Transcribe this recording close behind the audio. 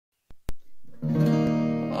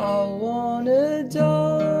want a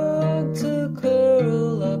dog to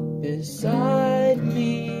curl up beside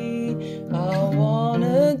me. I want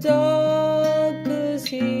a dog 'cause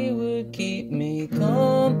he would keep me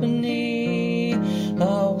company.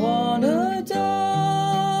 I want a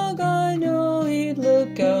dog, I know he'd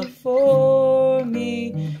look out for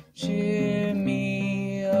me, cheer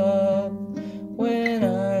me up when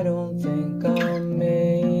I don't think I'll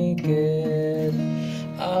make it.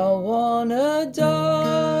 I want a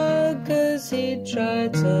dog 'cause he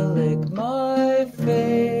tried to lick my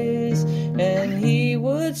face, and he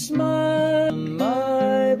would smile in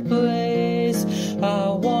my place. I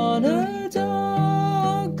want a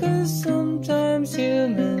dog 'cause sometimes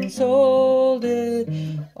humans hold it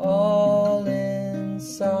all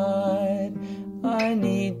inside. I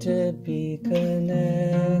need to be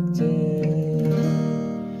connected.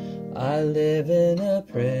 I live in a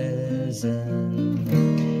prison.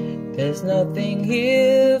 There's nothing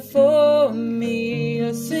here for me.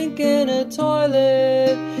 A sink in a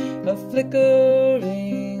toilet, a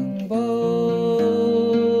flickering bulb.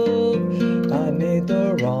 I made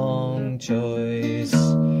the wrong choice.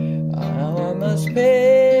 Now I must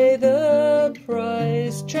pay the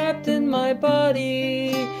price. Trapped in my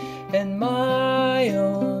body and my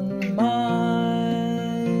own mind.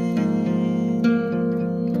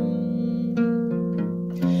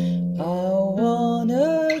 I want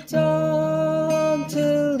a dog to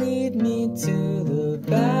lead me to the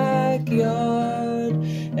backyard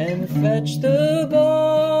and fetch the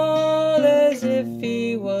ball as if he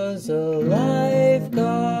was a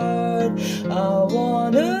lifeguard. I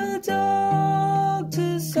want a dog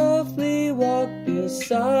to softly walk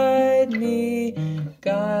beside me,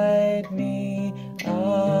 guide me